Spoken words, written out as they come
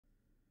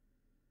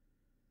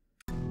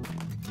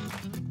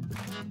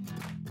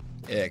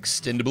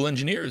Extendable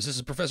Engineers, this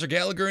is Professor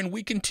Gallagher, and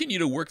we continue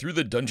to work through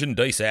the Dungeon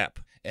Dice app.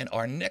 And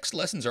our next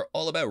lessons are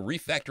all about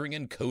refactoring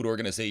and code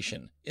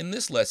organization. In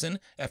this lesson,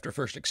 after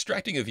first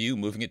extracting a view,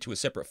 moving it to a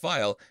separate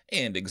file,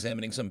 and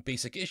examining some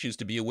basic issues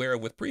to be aware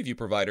of with preview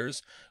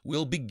providers,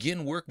 we'll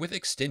begin work with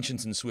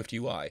extensions in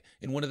SwiftUI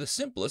in one of the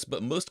simplest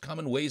but most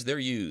common ways they're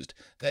used.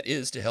 That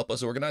is to help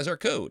us organize our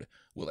code.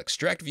 We'll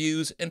extract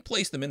views and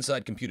place them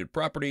inside computed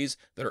properties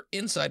that are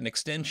inside an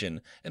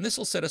extension, and this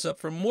will set us up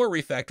for more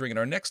refactoring in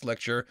our next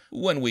lecture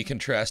when we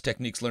contrast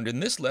techniques learned in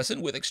this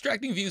lesson with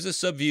extracting views as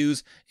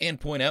subviews and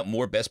point out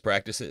more best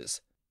practices.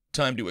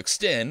 Time to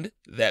extend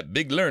that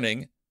big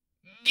learning.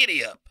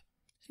 Giddy up!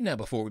 Now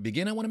before we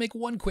begin, I want to make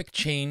one quick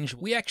change.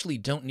 We actually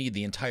don't need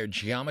the entire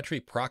geometry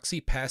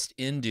proxy passed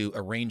into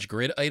arrange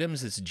grid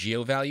items, this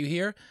geo value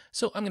here,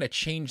 so I'm going to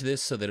change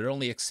this so that it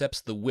only accepts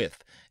the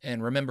width.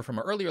 And remember from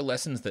our earlier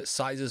lessons that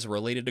sizes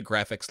related to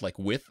graphics like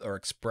width are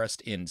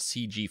expressed in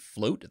CG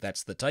float,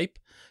 that's the type.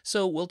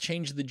 So we'll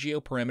change the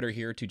geo parameter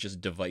here to just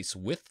device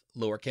width,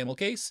 lower camel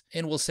case,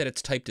 and we'll set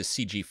its type to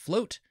CG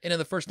float, and in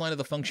the first line of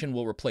the function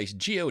we'll replace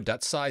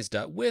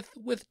geo.size.width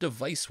with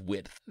device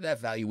width, that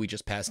value we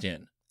just passed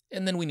in.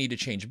 And then we need to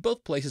change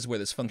both places where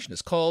this function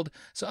is called,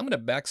 so I'm going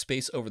to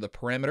backspace over the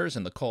parameters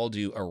and the call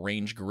to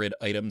arrange grid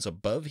items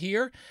above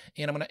here,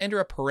 and I'm going to enter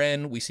a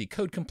paren. We see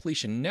code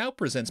completion now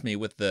presents me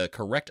with the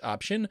correct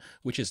option,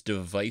 which is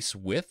device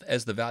width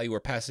as the value we're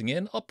passing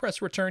in. I'll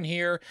press return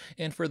here,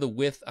 and for the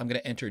width, I'm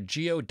going to enter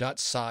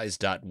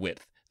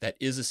geo.size.width. That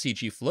is a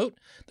CG float.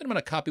 Then I'm going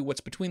to copy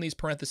what's between these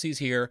parentheses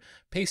here,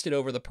 paste it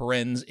over the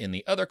parens in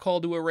the other call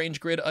to arrange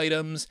grid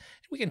items.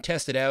 We can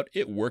test it out.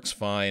 It works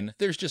fine.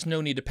 There's just no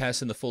need to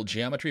pass in the full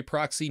geometry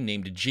proxy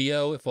named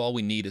geo if all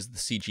we need is the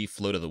CG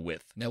float of the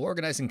width. Now,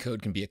 organizing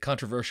code can be a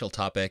controversial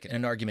topic, and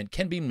an argument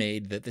can be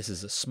made that this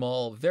is a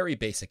small, very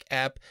basic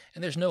app,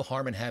 and there's no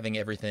harm in having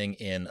everything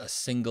in a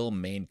single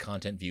main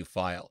content view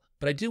file.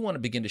 But I do want to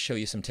begin to show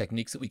you some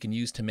techniques that we can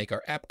use to make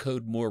our app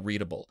code more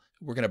readable.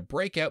 We're going to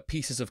break out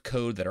pieces of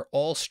code that are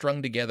all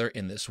strung together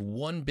in this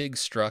one big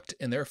struct,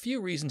 and there are a few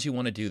reasons you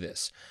want to do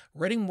this.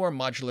 Writing more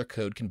modular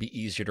code can be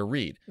easier to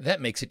read. That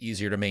makes it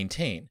easier to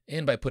maintain.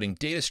 And by putting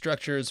data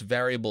structures,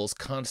 variables,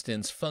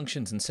 constants,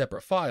 functions in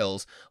separate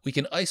files, we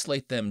can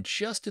isolate them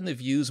just in the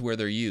views where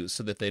they're used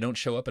so that they don't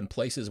show up in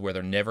places where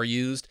they're never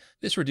used.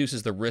 This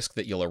reduces the risk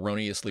that you'll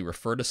erroneously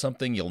refer to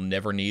something you'll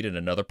never need in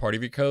another part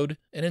of your code.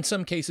 And in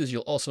some cases,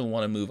 you'll also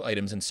want to move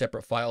items in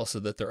separate files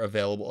so that they're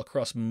available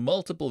across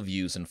multiple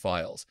views and files.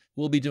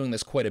 We'll be doing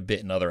this quite a bit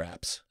in other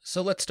apps.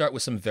 So let's start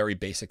with some very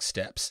basic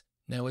steps.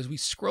 Now, as we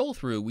scroll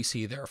through, we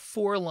see there are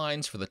 4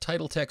 lines for the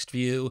title text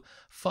view,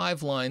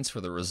 5 lines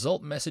for the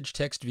result message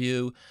text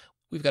view.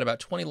 We've got about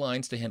 20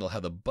 lines to handle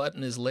how the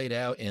button is laid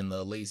out in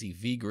the lazy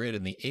V grid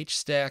and the H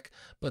stack,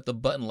 but the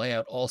button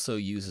layout also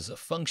uses a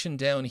function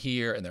down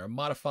here, and there are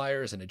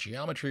modifiers and a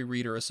geometry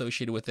reader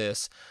associated with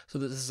this, so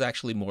this is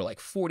actually more like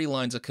 40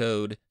 lines of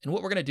code. And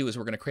what we're going to do is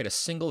we're going to create a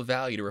single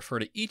value to refer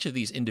to each of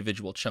these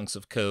individual chunks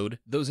of code.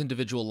 Those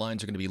individual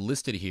lines are going to be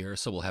listed here,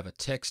 so we'll have a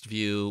text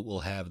view,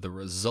 we'll have the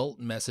result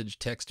message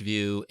text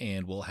view,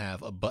 and we'll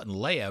have a button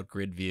layout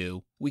grid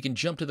view. We can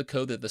jump to the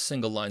code that the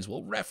single lines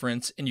will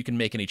reference, and you can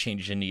make any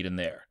changes you need in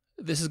there.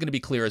 This is going to be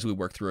clear as we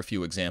work through a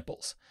few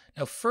examples.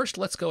 Now first,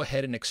 let's go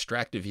ahead and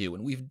extract a view,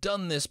 and we've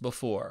done this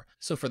before.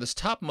 So for this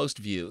topmost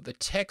view, the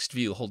text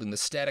view holding the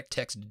static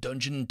text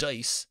Dungeon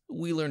Dice,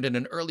 we learned in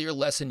an earlier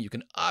lesson you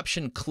can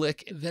option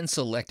click, then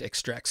select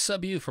Extract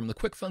Subview from the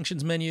Quick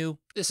Functions menu.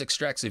 This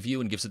extracts a view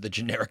and gives it the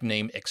generic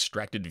name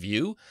Extracted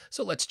View.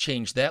 So let's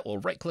change that. We'll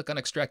right-click on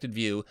Extracted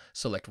View,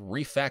 select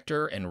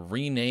Refactor and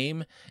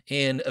Rename,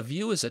 and a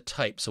view is a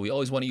type, so we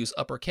always want to use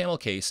upper camel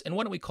case, and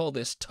why don't we call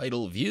this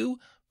Title View?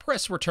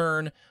 Press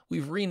return,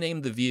 we've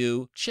renamed the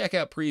view, check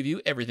out preview,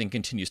 everything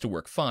continues to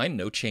work fine,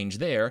 no change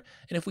there.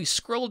 And if we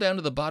scroll down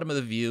to the bottom of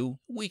the view,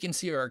 we can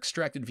see our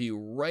extracted view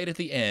right at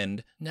the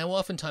end. Now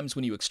oftentimes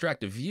when you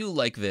extract a view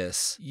like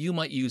this, you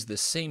might use the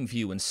same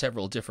view in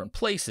several different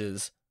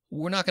places.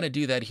 We're not going to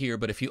do that here,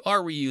 but if you are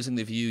reusing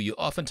the view, you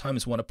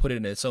oftentimes want to put it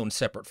in its own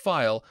separate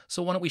file,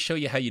 so why don't we show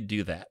you how you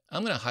do that.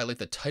 I'm going to highlight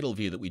the title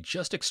view that we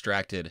just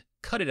extracted,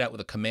 cut it out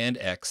with a Command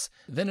X,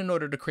 then in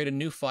order to create a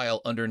new file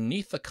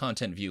underneath the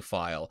content view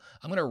file,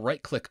 I'm going to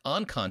right-click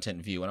on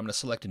content view and I'm going to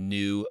select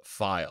New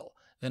File.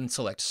 Then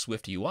select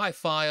SwiftUI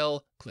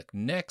File, click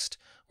Next.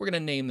 We're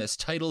going to name this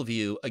title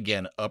view,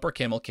 again, upper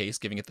camel case,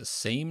 giving it the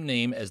same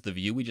name as the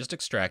view we just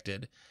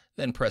extracted.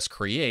 Then press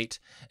Create,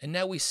 and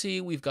now we see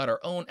we've got our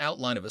own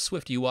outline of a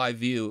SwiftUI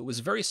view. It was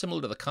very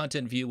similar to the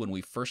content view when we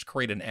first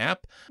create an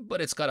app,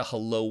 but it's got a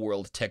Hello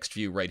World text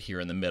view right here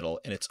in the middle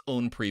and its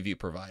own preview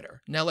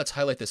provider. Now let's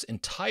highlight this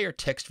entire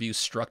text view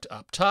struct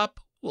up top.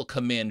 We'll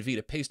Command V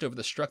to paste over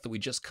the struct that we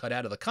just cut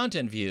out of the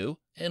content view.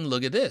 And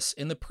look at this.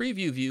 In the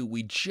preview view,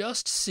 we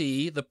just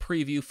see the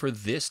preview for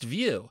this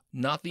view,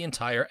 not the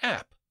entire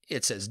app.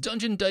 It says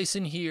Dungeon Dice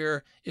in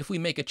here. If we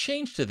make a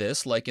change to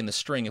this, like in the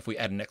string, if we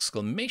add an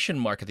exclamation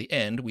mark at the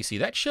end, we see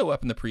that show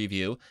up in the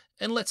preview.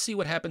 And let's see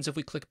what happens if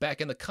we click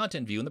back in the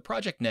content view in the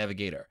project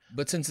navigator.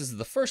 But since this is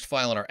the first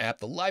file in our app,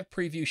 the live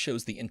preview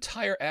shows the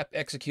entire app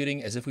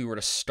executing as if we were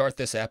to start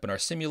this app in our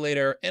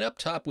simulator. And up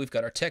top, we've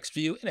got our text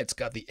view, and it's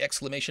got the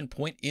exclamation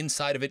point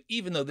inside of it,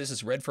 even though this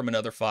is read from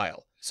another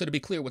file. So to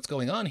be clear what's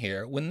going on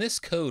here, when this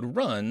code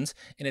runs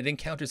and it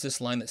encounters this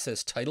line that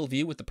says title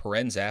view with the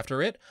parens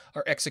after it,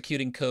 our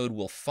executing code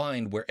will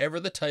find wherever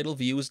the title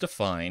view is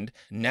defined.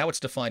 Now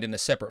it's defined in a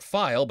separate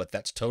file, but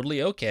that's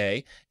totally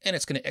okay. And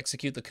it's going to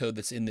execute the code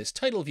that's in this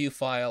title view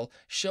file,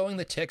 showing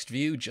the text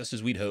view just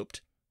as we'd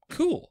hoped.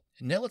 Cool.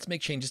 Now let's make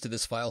changes to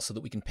this file so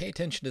that we can pay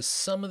attention to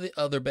some of the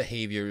other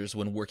behaviors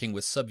when working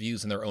with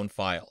subviews in their own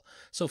file.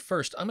 So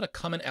first, I'm going to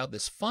comment out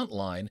this font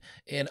line,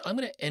 and I'm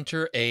going to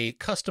enter a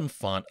custom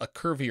font, a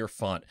curvier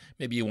font.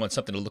 Maybe you want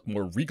something to look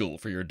more regal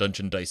for your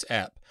Dungeon Dice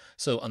app.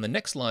 So on the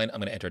next line, I'm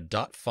going to enter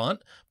dot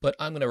font, but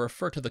I'm going to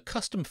refer to the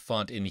custom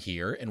font in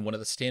here in one of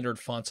the standard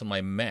fonts on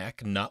my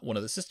Mac, not one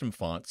of the system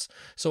fonts.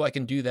 So I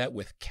can do that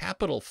with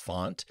capital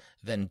font,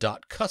 then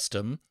dot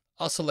custom.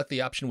 I'll select the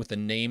option with the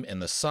name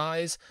and the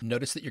size.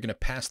 Notice that you're going to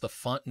pass the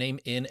font name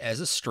in as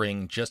a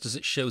string, just as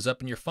it shows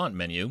up in your font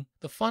menu.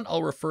 The font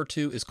I'll refer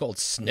to is called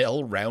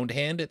Snell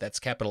Roundhand. That's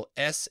capital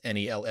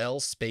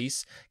S-N-E-L-L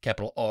space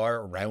capital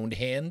R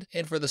Roundhand.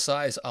 And for the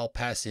size, I'll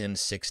pass in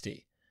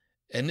 60.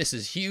 And this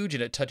is huge,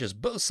 and it touches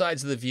both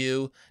sides of the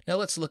view. Now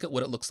let's look at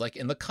what it looks like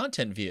in the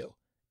content view.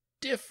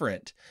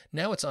 Different.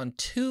 Now it's on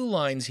two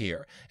lines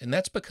here, and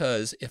that's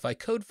because if I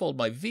code fold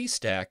my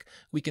VStack,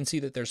 we can see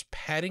that there's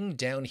padding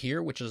down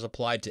here, which is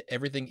applied to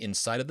everything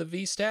inside of the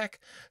VStack.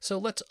 So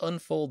let's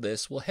unfold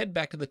this. We'll head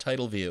back to the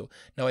title view.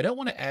 Now I don't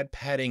want to add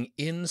padding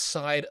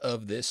inside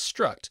of this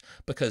struct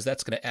because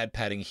that's going to add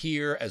padding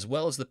here as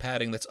well as the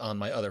padding that's on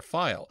my other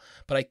file.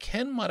 But I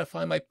can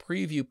modify my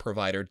preview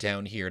provider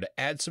down here to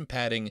add some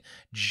padding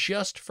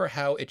just for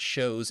how it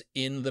shows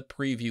in the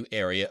preview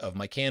area of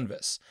my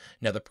canvas.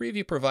 Now the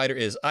preview provider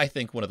is, I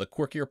think, one of the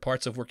quirkier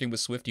parts of working with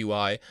Swift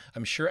UI.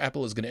 I'm sure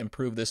Apple is going to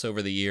improve this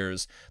over the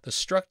years. The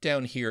struct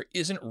down here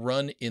isn't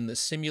run in the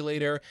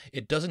simulator.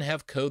 It doesn't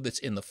have code that's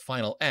in the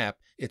final app.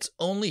 It's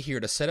only here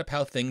to set up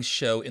how things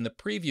show in the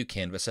preview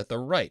canvas at the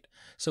right.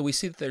 So we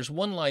see that there's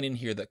one line in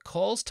here that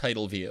calls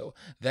title view.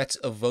 That's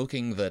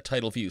evoking the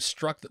title view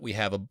struct that we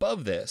have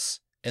above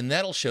this. And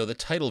that'll show the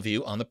title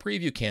view on the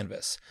preview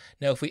canvas.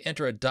 Now, if we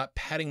enter a dot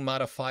padding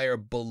modifier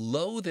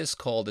below this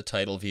call to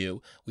title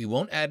view, we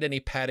won't add any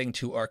padding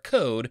to our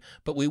code,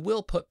 but we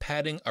will put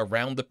padding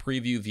around the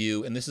preview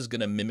view, and this is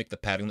going to mimic the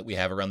padding that we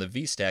have around the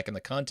VStack and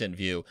the content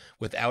view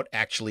without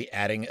actually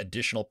adding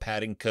additional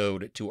padding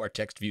code to our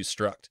text view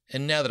struct.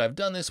 And now that I've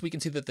done this, we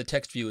can see that the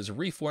text view is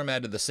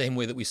reformatted the same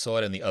way that we saw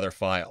it in the other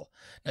file.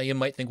 Now, you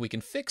might think we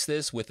can fix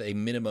this with a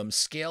minimum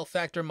scale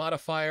factor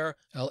modifier.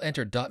 I'll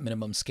enter dot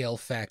minimum scale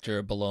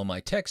factor below my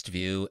text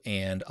view,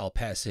 and I'll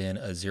pass in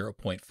a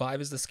 0.5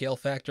 as the scale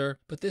factor,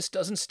 but this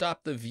doesn't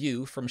stop the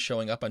view from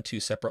showing up on two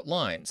separate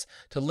lines.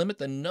 To limit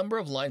the number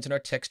of lines in our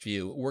text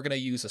view, we're going to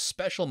use a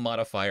special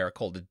modifier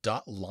called a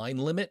dot line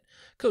limit.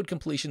 Code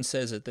completion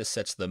says that this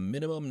sets the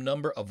minimum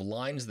number of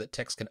lines that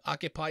text can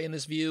occupy in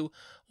this view.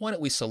 Why don't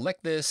we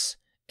select this,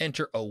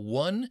 enter a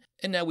 1,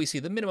 and now we see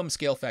the minimum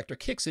scale factor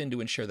kicks in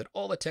to ensure that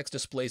all the text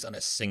displays on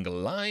a single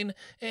line,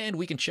 and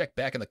we can check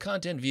back in the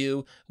content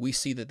view. We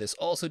see that this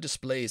also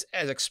displays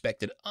as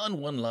expected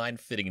on one line,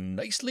 fitting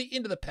nicely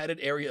into the padded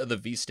area of the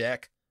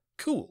VStack.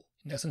 Cool.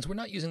 Now, since we're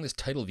not using this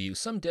title view,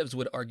 some devs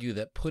would argue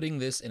that putting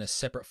this in a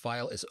separate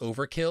file is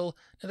overkill.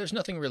 Now, there's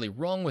nothing really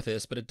wrong with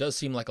this, but it does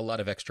seem like a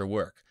lot of extra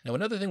work. Now,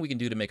 another thing we can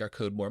do to make our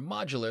code more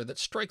modular that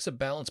strikes a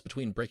balance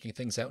between breaking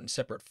things out in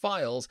separate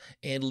files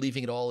and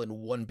leaving it all in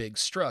one big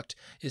struct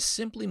is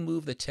simply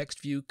move the text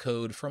view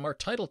code from our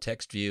title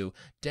text view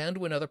down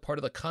to another part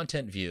of the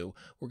content view.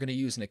 We're going to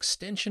use an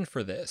extension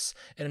for this,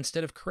 and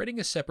instead of creating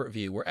a separate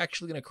view, we're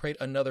actually going to create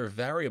another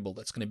variable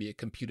that's going to be a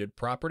computed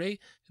property.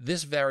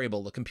 This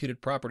variable, the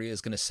computed property, is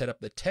going to set up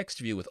the text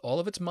view with all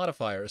of its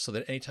modifiers so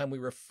that anytime we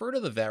refer to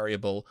the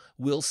variable,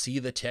 we'll see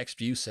the text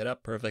view set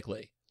up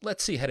perfectly.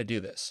 Let's see how to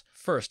do this.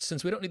 First,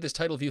 since we don't need this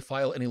title view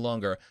file any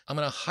longer, I'm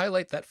going to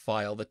highlight that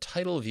file, the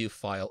title view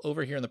file,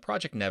 over here in the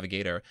project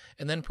navigator,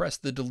 and then press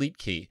the delete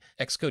key.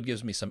 Xcode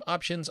gives me some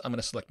options. I'm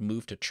going to select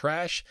move to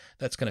trash.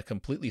 That's going to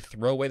completely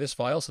throw away this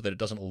file so that it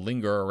doesn't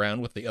linger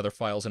around with the other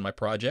files in my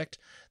project.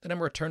 Then I'm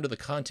going to return to the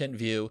content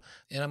view,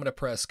 and I'm going to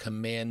press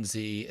Command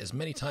Z as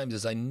many times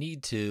as I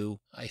need to.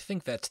 I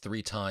think that's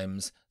 3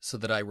 times, so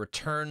that I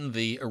return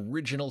the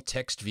original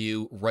text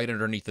view right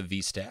underneath the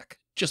VStack.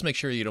 Just make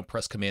sure you don't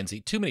press Command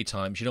Z too many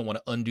times. You don't want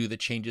to undo the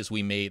changes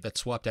we made that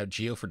swapped out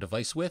geo for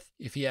device width.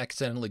 If you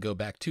accidentally go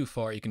back too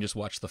far, you can just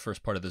watch the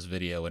first part of this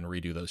video and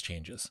redo those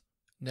changes.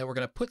 Now we're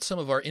going to put some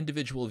of our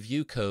individual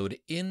view code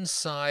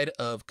inside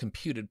of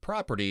computed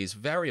properties,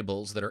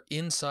 variables that are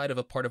inside of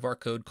a part of our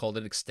code called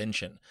an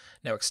extension.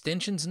 Now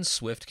extensions in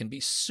Swift can be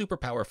super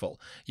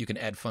powerful. You can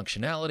add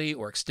functionality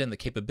or extend the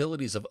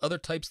capabilities of other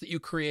types that you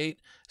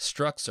create,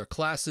 structs or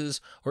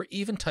classes, or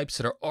even types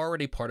that are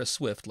already part of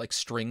Swift like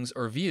strings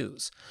or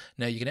views.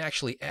 Now you can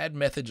actually add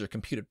methods or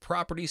computed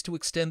properties to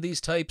extend these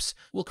types.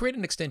 We'll create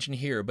an extension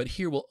here, but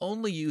here we'll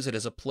only use it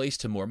as a place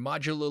to more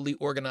modularly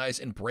organize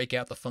and break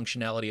out the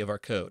functionality of our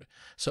code.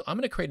 So I'm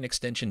going to create an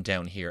extension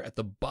down here at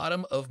the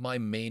bottom of my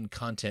main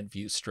content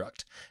view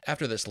struct.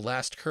 After this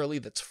last curly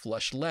that's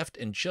flush left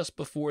and just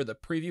before the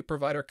preview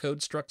provider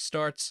code struct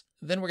starts,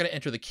 then we're going to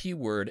enter the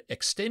keyword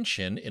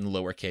extension in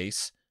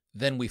lowercase.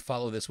 Then we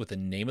follow this with the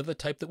name of the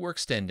type that we're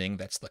extending,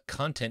 that's the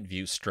content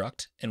view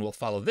struct, and we'll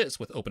follow this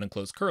with open and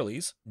close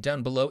curlies.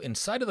 Down below,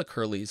 inside of the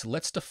curlies,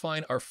 let's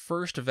define our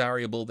first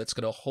variable that's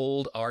going to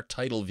hold our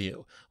title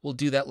view. We'll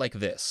do that like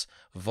this: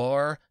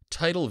 var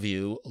title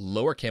view,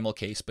 lower camel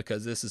case,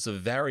 because this is a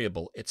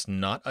variable. It's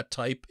not a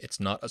type, it's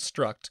not a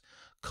struct,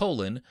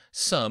 colon,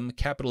 sum,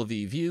 capital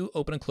V view,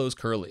 open and close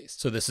curlies.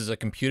 So this is a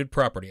computed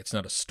property. It's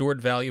not a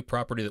stored value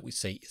property that we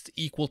say is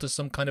equal to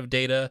some kind of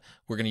data.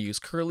 We're going to use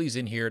curlies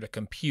in here to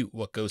compute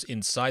what goes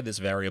inside this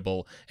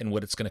variable, and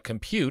what it's going to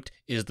compute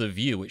is the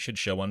view it should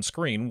show on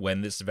screen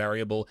when this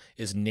variable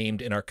is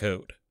named in our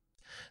code.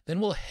 Then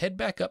we'll head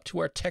back up to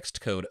our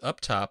text code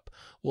up top.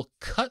 We'll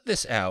cut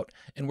this out,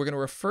 and we're going to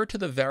refer to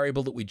the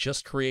variable that we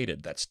just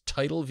created. That's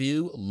title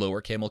view,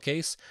 lower camel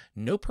case.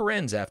 No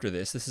parens after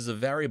this. This is a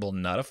variable,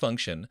 not a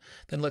function.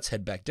 Then let's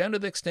head back down to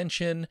the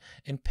extension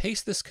and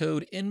paste this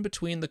code in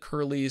between the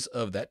curlies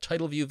of that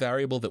title view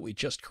variable that we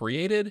just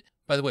created.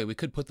 By the way, we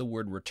could put the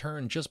word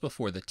return just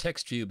before the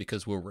text view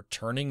because we're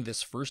returning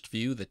this first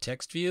view, the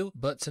text view,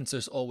 but since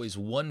there's always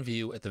one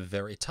view at the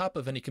very top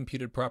of any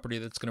computed property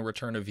that's going to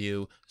return a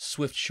view,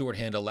 Swift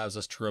shorthand allows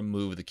us to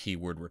remove the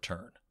keyword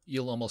return.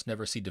 You'll almost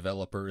never see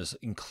developers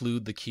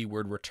include the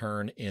keyword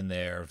return in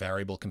their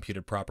variable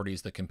computed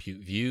properties that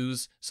compute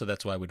views, so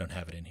that's why we don't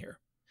have it in here.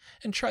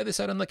 And try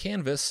this out on the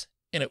canvas,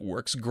 and it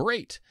works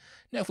great.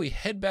 Now if we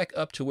head back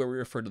up to where we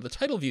refer to the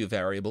title view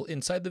variable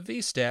inside the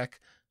VStack,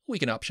 we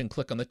can option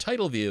click on the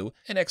title view,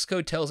 and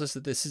Xcode tells us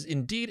that this is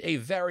indeed a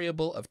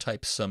variable of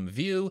type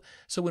SumView.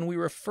 So when we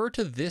refer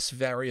to this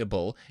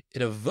variable,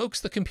 it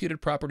evokes the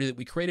computed property that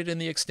we created in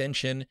the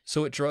extension,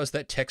 so it draws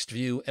that text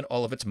view and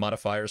all of its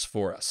modifiers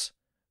for us.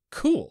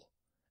 Cool.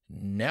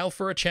 Now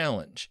for a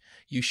challenge.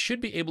 You should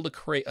be able to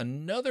create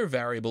another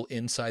variable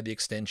inside the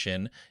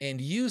extension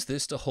and use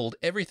this to hold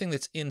everything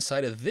that's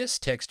inside of this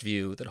text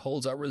view that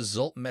holds our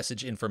result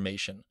message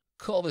information.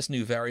 Call this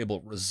new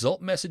variable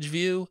result message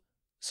view.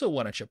 So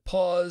why don't you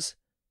pause,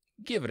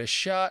 give it a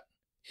shot.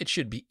 It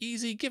should be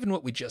easy given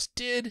what we just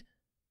did.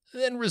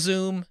 Then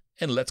resume,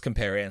 and let's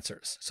compare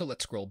answers. So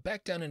let's scroll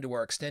back down into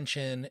our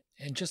extension,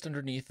 and just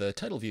underneath the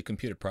title view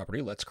computed property,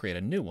 let's create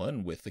a new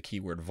one with the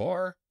keyword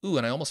var. Ooh,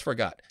 and I almost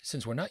forgot.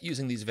 Since we're not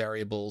using these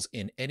variables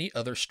in any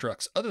other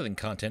structs other than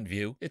content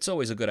view, it's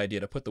always a good idea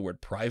to put the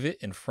word private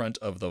in front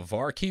of the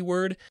var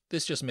keyword.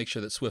 This just makes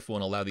sure that Swift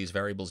won't allow these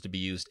variables to be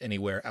used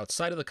anywhere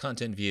outside of the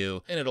content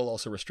view, and it'll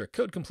also restrict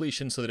code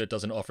completion so that it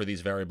doesn't offer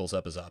these variables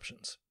up as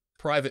options.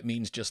 Private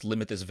means just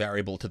limit this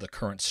variable to the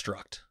current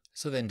struct.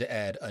 So then to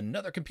add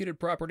another computed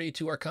property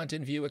to our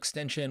content view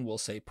extension, we'll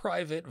say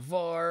private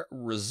var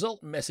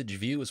result message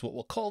view is what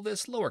we'll call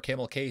this, lower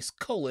camel case,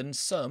 colon,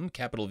 sum,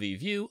 capital V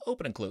view,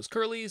 open and close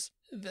curlies.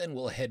 Then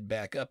we'll head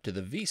back up to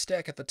the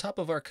VStack at the top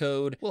of our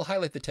code. We'll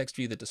highlight the text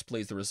view that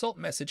displays the result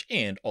message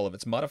and all of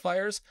its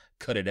modifiers,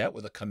 cut it out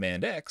with a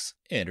Command X,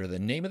 enter the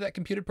name of that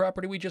computed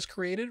property we just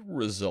created,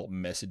 result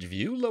message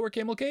view, lower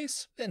camel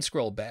case, then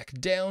scroll back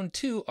down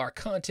to our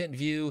content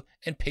view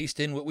and paste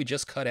in what we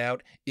just cut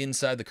out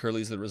inside the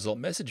curlies of the result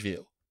message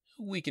view.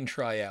 We can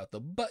try out the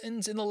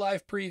buttons in the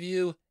live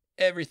preview.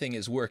 Everything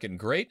is working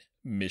great.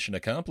 Mission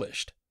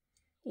accomplished.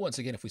 Once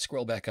again, if we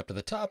scroll back up to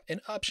the top and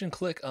option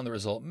click on the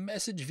result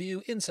message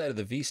view inside of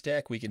the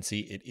VStack, we can see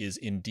it is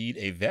indeed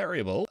a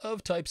variable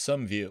of type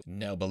SumView.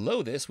 Now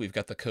below this, we've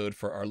got the code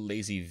for our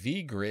lazy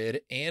V grid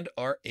and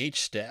our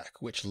HStack,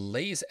 which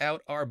lays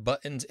out our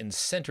buttons and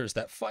centers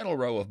that final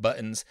row of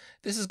buttons.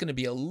 This is going to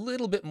be a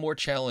little bit more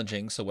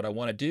challenging, so what I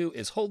want to do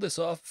is hold this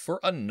off for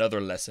another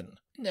lesson.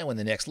 Now in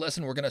the next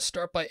lesson, we're going to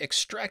start by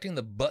extracting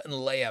the button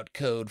layout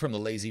code from the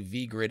lazy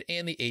V grid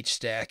and the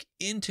HStack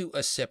into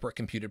a separate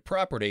computed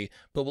property,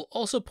 but we'll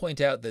also point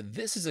out that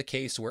this is a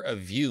case where a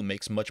view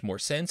makes much more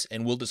sense,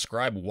 and we'll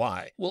describe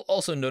why. We'll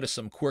also notice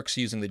some quirks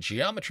using the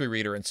geometry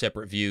reader in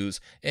separate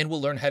views, and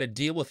we'll learn how to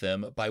deal with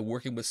them by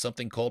working with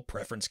something called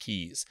preference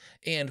keys.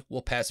 And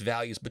we'll pass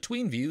values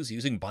between views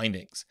using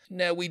bindings.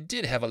 Now we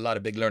did have a lot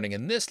of big learning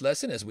in this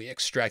lesson as we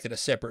extracted a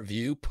separate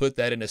view, put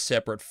that in a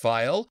separate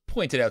file,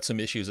 pointed out some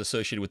issues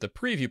associated with the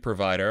preview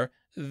provider.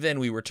 Then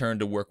we returned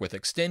to work with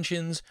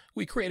extensions.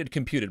 We created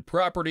computed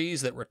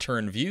properties that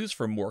return views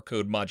for more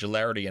code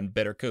modularity and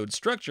better code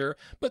structure,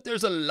 but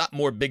there's a lot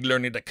more big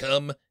learning to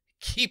come.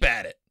 Keep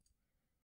at it.